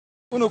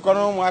Unu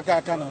kono ụmụaka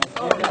aka na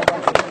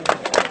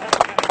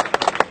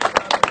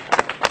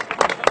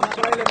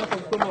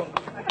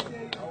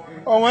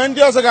onwe ndị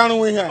ọzọ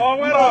ga-arụnwu ihe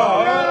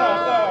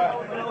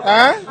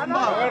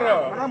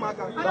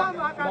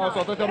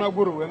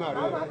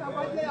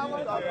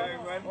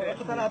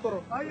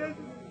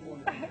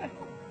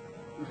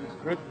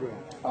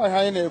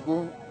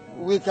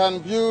we can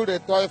build a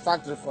toy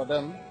factory for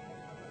them,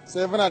 so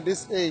even at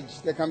this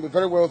age they can be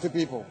very wealthy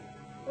people.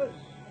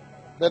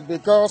 But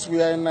because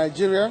we are in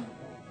Nigeria,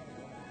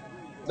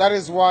 that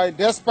is why,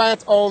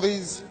 despite all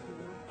these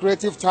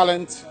creative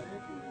talent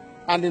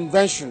and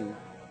invention,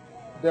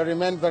 they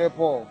remain very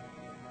poor.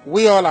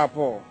 We all are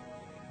poor.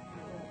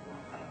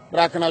 But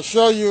I can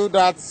assure you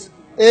that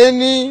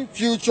any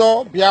future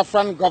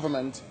Biafran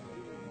government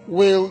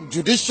will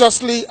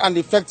judiciously and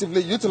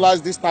effectively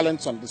utilize these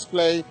talents on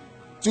display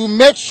to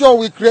make sure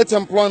we create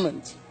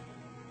employment,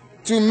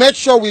 to make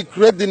sure we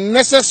create the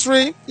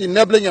necessary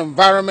enabling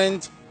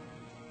environment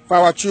for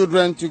our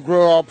children to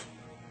grow up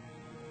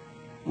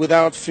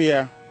without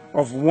fear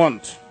of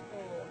want.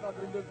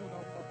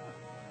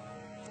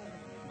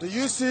 Do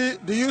you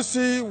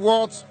see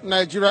what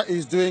Nigeria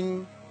is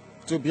doing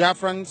to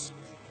Biafrans?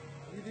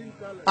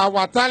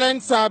 Our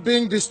talents are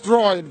being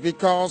destroyed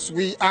because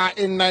we are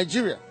in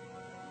Nigeria.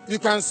 You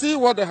can see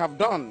what they have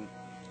done.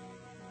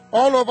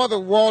 All over the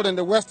world, in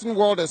the Western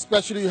world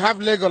especially, you have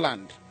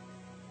Legoland.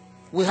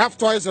 We have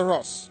Toys R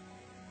Us.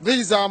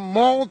 These are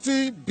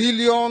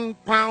multi-billion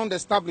pound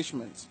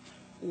establishments.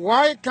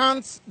 Why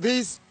can't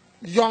these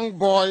young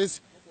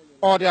boys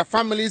or their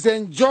families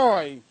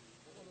enjoy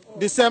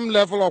the same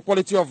level of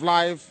quality of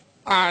life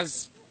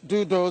as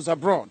do those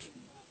abroad?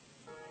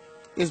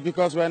 It's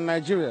because we're in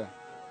Nigeria.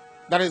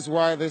 That is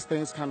why these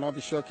things cannot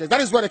be showcased.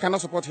 That is why they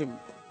cannot support him.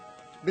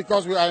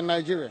 Because we are in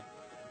Nigeria.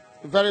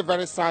 Very,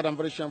 very sad and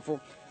very shameful.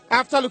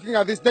 After looking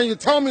at this, then you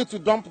tell me to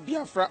dump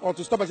Biafra or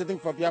to stop everything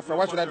for Biafra.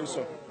 Why should I do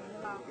so?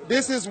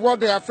 This is what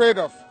they are afraid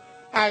of.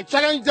 I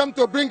challenge them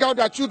to bring out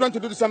their children to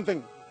do the same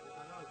thing.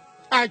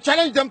 I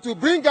challenge them to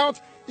bring out,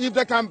 if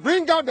they can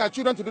bring out their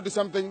children to do the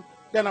same thing,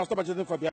 then I'll stop everything for Biafra.